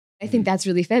I think that's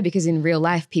really fair because in real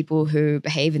life, people who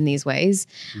behave in these ways,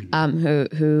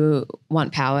 who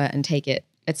want power and take it,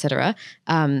 etc.,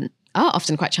 are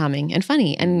often quite charming and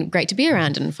funny and great to be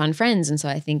around and fun friends. And so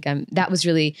I think that was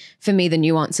really, for me, the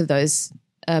nuance of those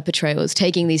portrayals,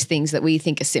 taking these things that we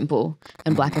think are simple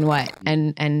and black and white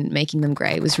and making them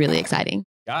grey was really exciting.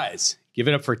 Guys, give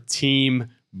it up for Team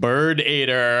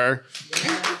Birdeater.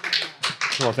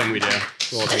 Little thing we do.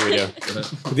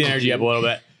 Put the energy up a little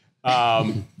bit.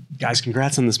 Guys,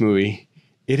 congrats on this movie.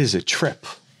 It is a trip.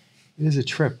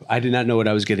 I did not know what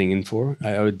I was getting in for.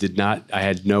 I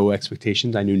had no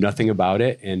expectations. I knew nothing about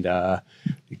it. And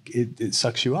it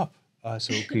sucks you up.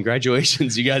 So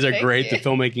congratulations. You guys are great. The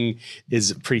filmmaking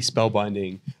is pretty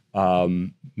spellbinding.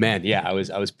 Man, yeah, I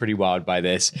was pretty wowed by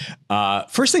this.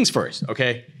 First things first,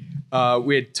 okay?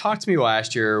 We had talked to me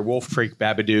last year, Wolf Creek,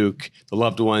 Babadook, The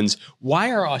Loved Ones.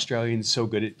 Why are Australians so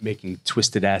good at making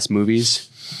twisted ass movies?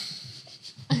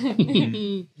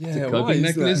 Yeah, coping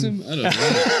mechanism? I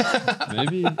don't know.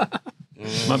 Maybe.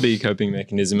 Might be a coping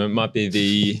mechanism. It might be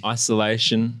the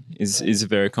isolation is a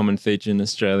very common feature in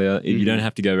Australia. You don't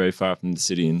have to go very far from the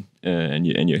city and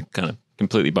you're kind of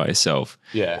completely by yourself.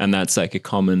 Yeah. And that's like a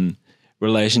common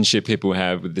relationship people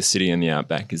have with the city and the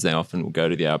Outback is they often will go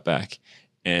to the Outback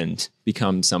and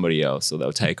become somebody else, or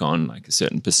they'll take on like a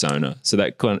certain persona. So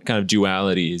that kind of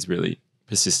duality is really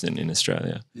persistent in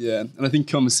Australia. Yeah, and I think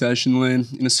conversationally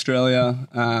in Australia,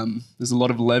 there's a lot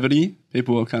of levity.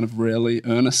 People are kind of rarely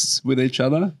earnest with each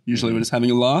other. Usually we're just having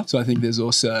a laugh. So I think there's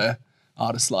also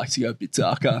artists like to go a bit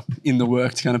darker in the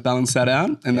work to kind of balance that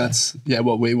out. And that's,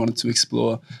 what we wanted to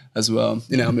explore as well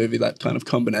in our movie, that kind of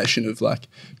combination of like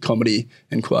comedy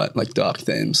and quite like dark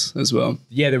themes as well.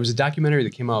 Yeah, there was a documentary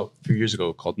that came out a few years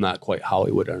ago called Not Quite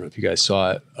Hollywood. I don't know if you guys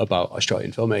saw it, about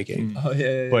Australian filmmaking. Oh,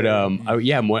 yeah. But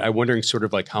I'm wondering sort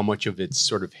of like how much of its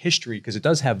sort of history, because it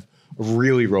does have a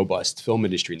really robust film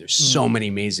industry and there's so many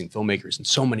amazing filmmakers and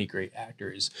so many great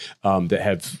actors that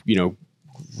have,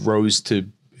 rose to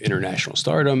international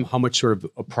stardom, how much sort of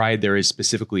a pride there is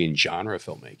specifically in genre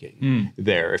filmmaking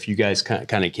there, if you guys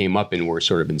kind of came up and were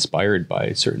sort of inspired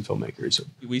by certain filmmakers.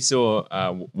 We saw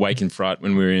Wake and Fright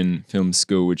when we were in film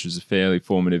school, which was a fairly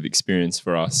formative experience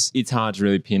for us. It's hard to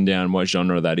really pin down what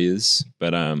genre that is,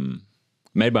 but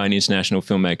made by an international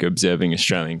filmmaker observing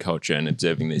Australian culture and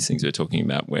observing these things we're talking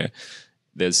about, where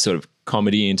there's sort of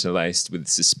comedy interlaced with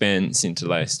suspense,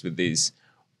 interlaced with this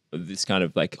kind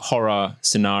of like horror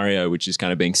scenario, which is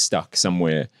kind of being stuck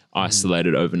somewhere,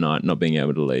 isolated overnight, not being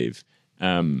able to leave.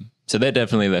 So that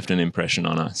definitely left an impression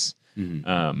on us.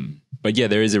 But yeah,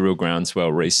 there is a real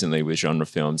groundswell recently with genre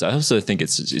films. I also think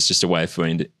it's just a way for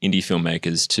indie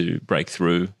filmmakers to break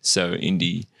through. So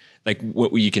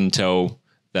what you can tell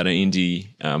that an indie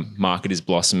market is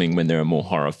blossoming when there are more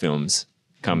horror films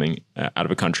coming out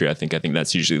of a country. I think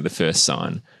that's usually the first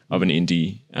sign of an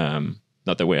indie.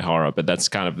 Not that we're horror, but that's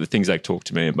kind of the things like Talk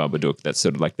to Me and Babadook. That's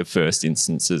sort of like the first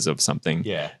instances of something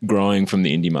growing from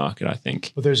the indie market, I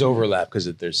think. But there's overlap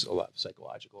because there's a lot of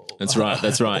psychological. That's right.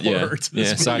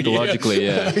 Yeah, psychologically.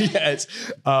 Yeah. This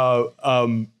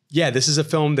is a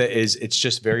film it's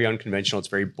just very unconventional. It's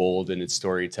very bold in its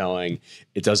storytelling.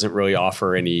 It doesn't really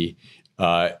offer any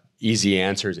easy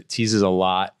answers. It teases a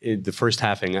lot. In the first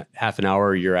half an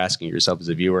hour, you're asking yourself as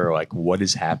a viewer, like, what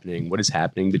is happening? What is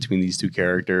happening between these two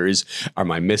characters?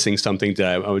 Am I missing something? Did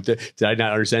I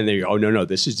not understand? Oh, no.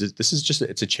 This is just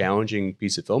it's a challenging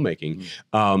piece of filmmaking.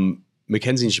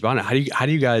 Mackenzie and Shabana, how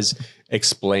do you guys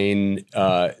explain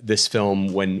this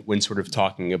film when sort of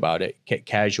talking about it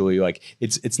casually? Like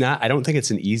it's not. I don't think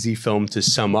it's an easy film to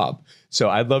sum up. So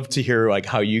I'd love to hear like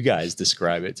how you guys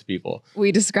describe it to people.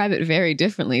 We describe it very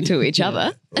differently to each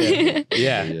other. Yeah.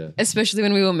 Especially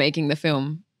when we were making the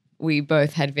film, we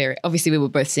both had obviously we were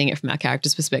both seeing it from our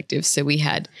characters' perspectives. So we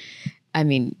had,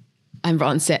 I'm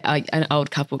on set, an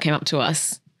old couple came up to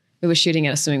us. We were shooting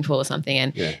at a swimming pool or something,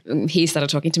 and he started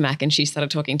talking to Mac and she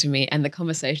started talking to me, and the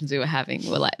conversations we were having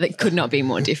were like, they could not be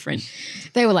more different.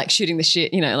 They were like shooting the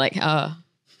shit, like, oh,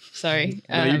 sorry.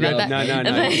 No,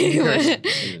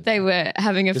 They were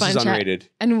having a fun chat. Unrated.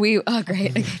 And great. Okay,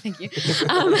 thank you.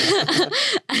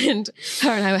 And her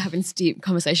and I were having deep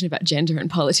conversation about gender and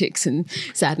politics and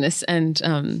sadness. And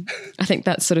I think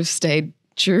that sort of stayed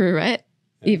true, right?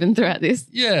 Even throughout this.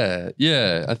 Yeah.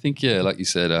 I think, like you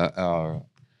said,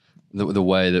 the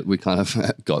way that we kind of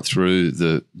got through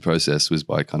the process was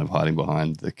by kind of hiding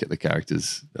behind the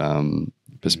characters'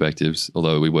 perspectives,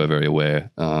 although we were very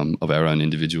aware of our own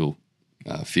individual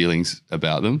feelings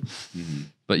about them.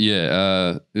 But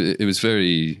it was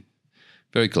very,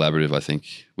 very collaborative, I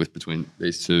think, between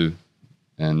these two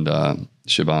and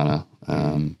Shabana.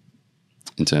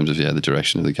 in terms of the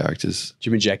direction of the characters.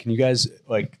 Jim and Jack, can you guys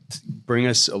like bring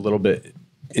us a little bit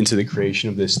into the creation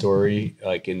of this story,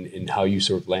 like in how you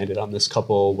sort of landed on this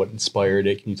couple, what inspired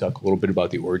it? Can you talk a little bit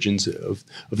about the origins of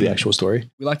the actual story?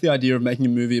 We like the idea of making a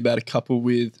movie about a couple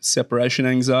with separation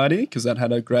anxiety because that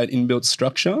had a great inbuilt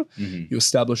structure. You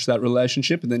establish that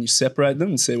relationship and then you separate them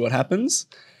and see what happens.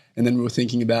 And then we were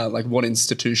thinking about like what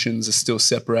institutions are still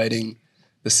separating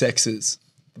the sexes.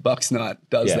 The Bucks night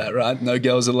does that, right? No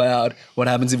girls allowed. What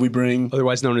happens if we bring...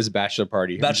 Otherwise known as a bachelor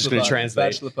party. I'm just going to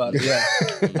translate. Bachelor party,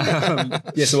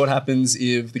 yeah. So what happens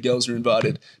if the girls are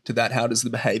invited to that? How does the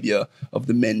behavior of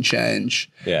the men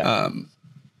change? And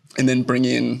then bring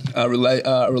in a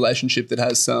relationship that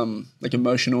has some like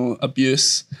emotional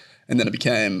abuse. And then it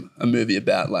became a movie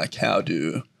about like how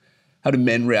do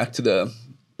men react to the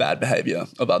bad behavior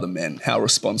of other men? How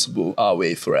responsible are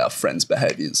we for our friends'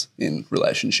 behaviors in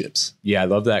relationships? Yeah, I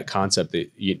love that concept.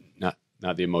 That not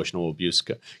the emotional abuse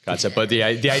concept, but the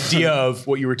idea of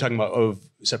what you were talking about of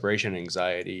separation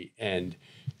anxiety and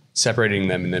separating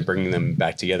them and then bringing them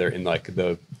back together in like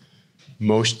the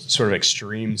most sort of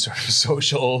extreme sort of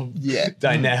social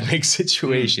dynamic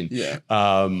situation.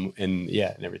 And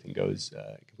everything goes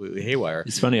completely haywire.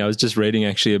 It's funny. I was just reading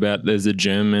actually about there's a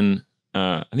German.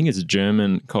 I think it's a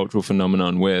German cultural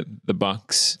phenomenon where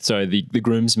the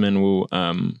groomsmen will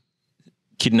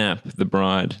kidnap the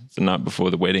bride the night before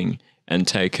the wedding and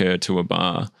take her to a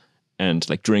bar and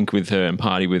like drink with her and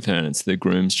party with her, and it's the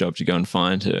groom's job to go and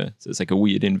find her. So it's like a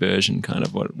weird inversion kind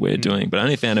of what we're doing. But I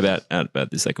only found out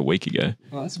about this like a week ago.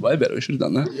 Oh, that's way better. We should have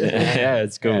done that. Yeah,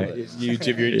 it's cool. You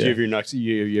have your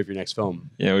next film.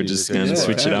 Yeah, we're just going to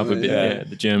switch it up a bit. Yeah,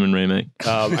 the German remake.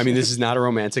 I mean, this is not a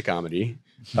romantic comedy.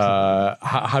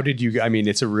 How did you? I mean,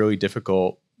 it's a really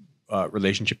difficult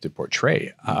relationship to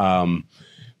portray,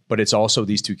 but it's also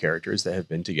these two characters that have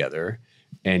been together,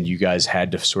 and you guys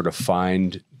had to sort of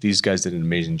find. These guys did an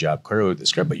amazing job clearly with the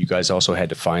script, but you guys also had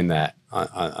to find that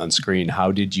on screen.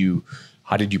 How did you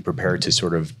prepare to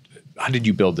sort of? How did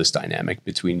you build this dynamic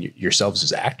between yourselves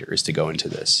as actors to go into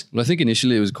this? Well, I think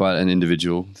initially it was quite an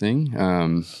individual thing,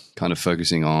 kind of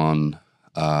focusing on.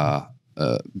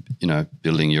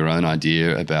 Building your own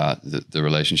idea about the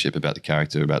relationship, about the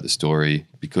character, about the story,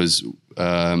 because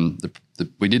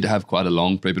we did have quite a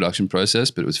long pre-production process,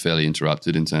 but it was fairly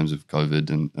interrupted in terms of COVID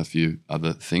and a few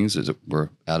other things that were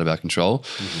out of our control.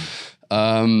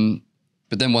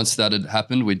 But then once that had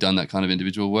happened, we'd done that kind of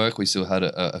individual work. We still had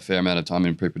a fair amount of time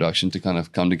in pre-production to kind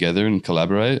of come together and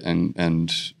collaborate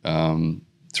and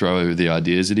throw the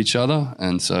ideas at each other.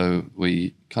 And so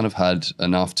we kind of had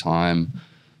enough time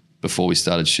before we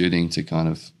started shooting to kind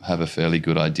of have a fairly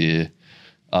good idea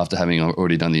after having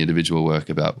already done the individual work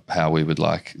about how we would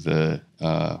like the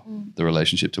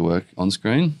relationship to work on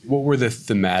screen. What were the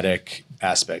thematic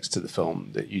aspects to the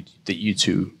film that you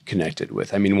two connected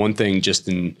with? I mean, one thing just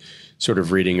in sort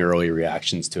of reading early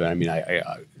reactions to it, I mean,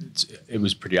 it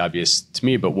was pretty obvious to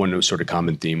me, but one sort of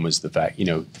common theme was the fact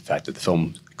that the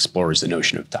film explores the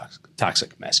notion of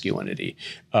toxic masculinity.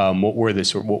 What were the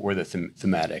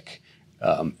thematic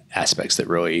aspects that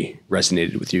really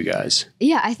resonated with you guys?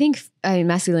 Yeah, I think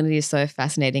masculinity is so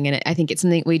fascinating, and I think it's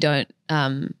something we don't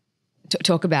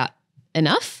talk about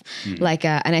enough.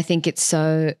 And I think it's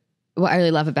so. What I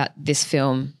really love about this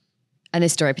film and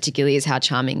this story particularly is how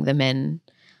charming the men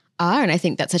are, and I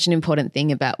think that's such an important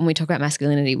thing about when we talk about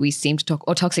masculinity. We seem to talk,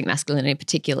 or toxic masculinity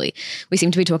particularly, we seem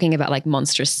to be talking about like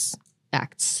monstrous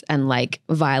acts and like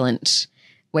violent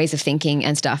ways of thinking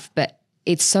and stuff, but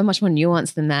it's so much more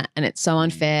nuanced than that, and it's so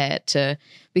unfair to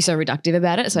be so reductive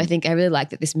about it. So I think I really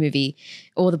like that this movie,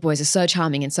 all the boys are so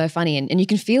charming and so funny, and you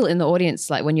can feel in the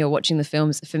audience, like when you're watching the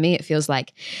films, for me it feels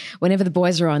like whenever the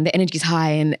boys are on, the energy's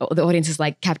high and the audience is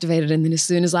like captivated, and then as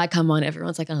soon as I come on,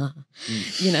 everyone's like, and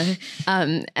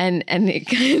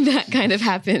that kind of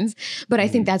happens. But I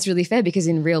think that's really fair because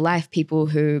in real life, people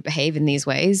who behave in these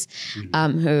ways,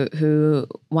 who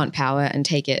want power and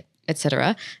take it,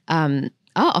 etc.,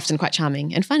 are often quite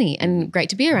charming and funny and great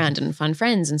to be around and fun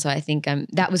friends. And so I think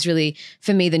that was really,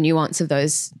 for me, the nuance of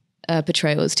those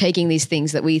portrayals, taking these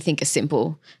things that we think are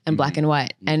simple and black and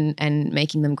white and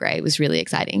making them grey was really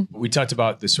exciting. We talked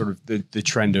about this sort of the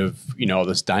trend of,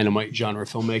 this dynamite genre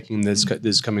filmmaking this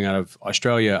is coming out of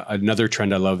Australia. Another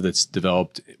trend I love that's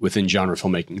developed within genre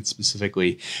filmmaking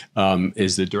specifically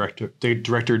is the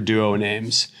director duo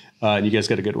names. And you guys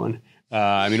got a good one.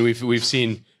 I mean, we've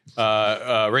seen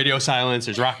Radio Silence.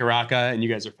 There's Rocka Rocka, and you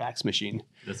guys are Fax Machine.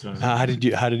 That's right. How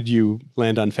did you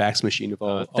land on Fax Machine? Of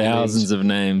all Thousands of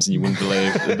names, and you wouldn't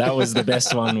believe that was the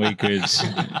best one we could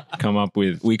come up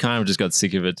with. We kind of just got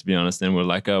sick of it, to be honest, and we're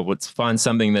like, oh, let's find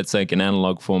something that's like an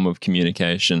analog form of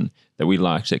communication that we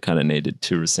liked. That kind of needed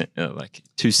to send, like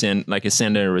a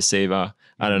sender and a receiver.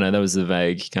 I don't know. That was the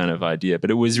vague kind of idea,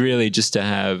 but it was really just to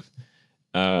have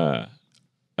a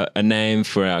name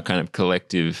for our kind of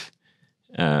collective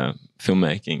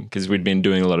filmmaking, because we'd been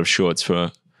doing a lot of shorts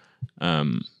for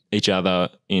each other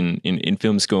in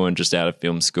film school and just out of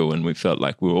film school, and we felt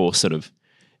like we were all sort of,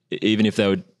 even if they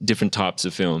were different types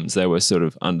of films, they were sort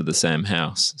of under the same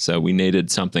house. So we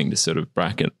needed something to sort of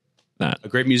bracket that. A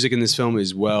great music in this film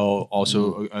as well,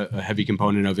 also a heavy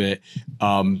component of it.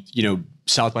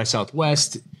 South by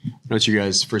Southwest, I know it's your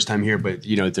guys' first time here, but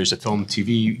there's a film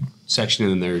TV section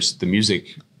and then there's the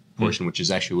music portion, which is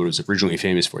actually what it was originally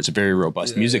famous for. It's a very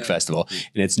robust music festival,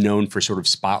 and it's known for sort of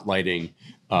spotlighting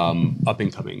up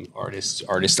and coming artists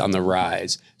on the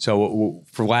rise. So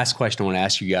for last question, I want to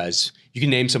ask you guys, you can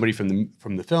name somebody from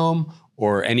the film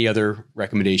or any other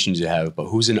recommendations you have, but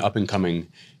who's an up and coming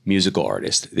musical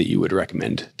artist that you would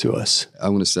recommend to us? I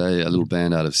want to say a little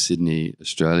band out of Sydney,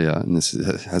 Australia, and this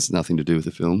has nothing to do with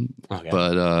the film,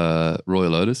 but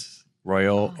Royal Otis.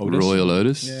 Royal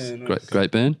Otis. Yeah, nice.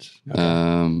 Great band.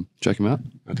 Okay. Check him out.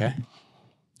 Okay.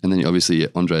 And then obviously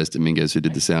Andres Dominguez, who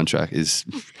did the soundtrack, is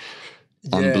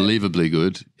unbelievably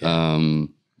good.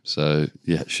 So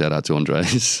shout out to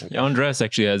Andres. Yeah, Andres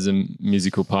actually has a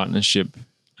musical partnership.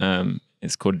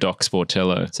 It's called Doc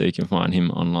Sportello, so you can find him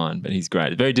online. But he's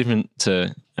great. Very different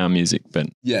to our music, but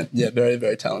very,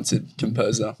 very talented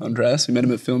composer, Andreas. We met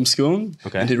him at film school,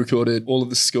 and he recorded all of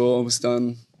the score. Was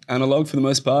done analog for the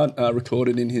most part.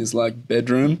 Recorded in his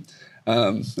bedroom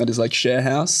at his share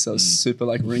house. So it was super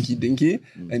rinky dinky,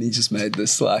 and he just made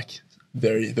this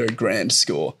very, very grand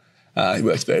score. He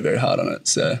worked very, very hard on it.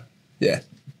 So yeah.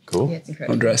 Cool. Yeah, it's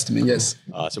incredible. Andres Dominguez.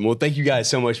 Awesome. Well, thank you guys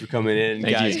so much for coming in.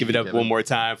 Thank guys, you. give it up one more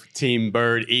time for Team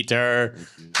Birdeater.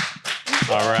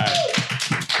 All right.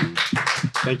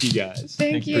 Thank you guys.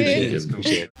 Thank you.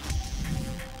 Appreciate it.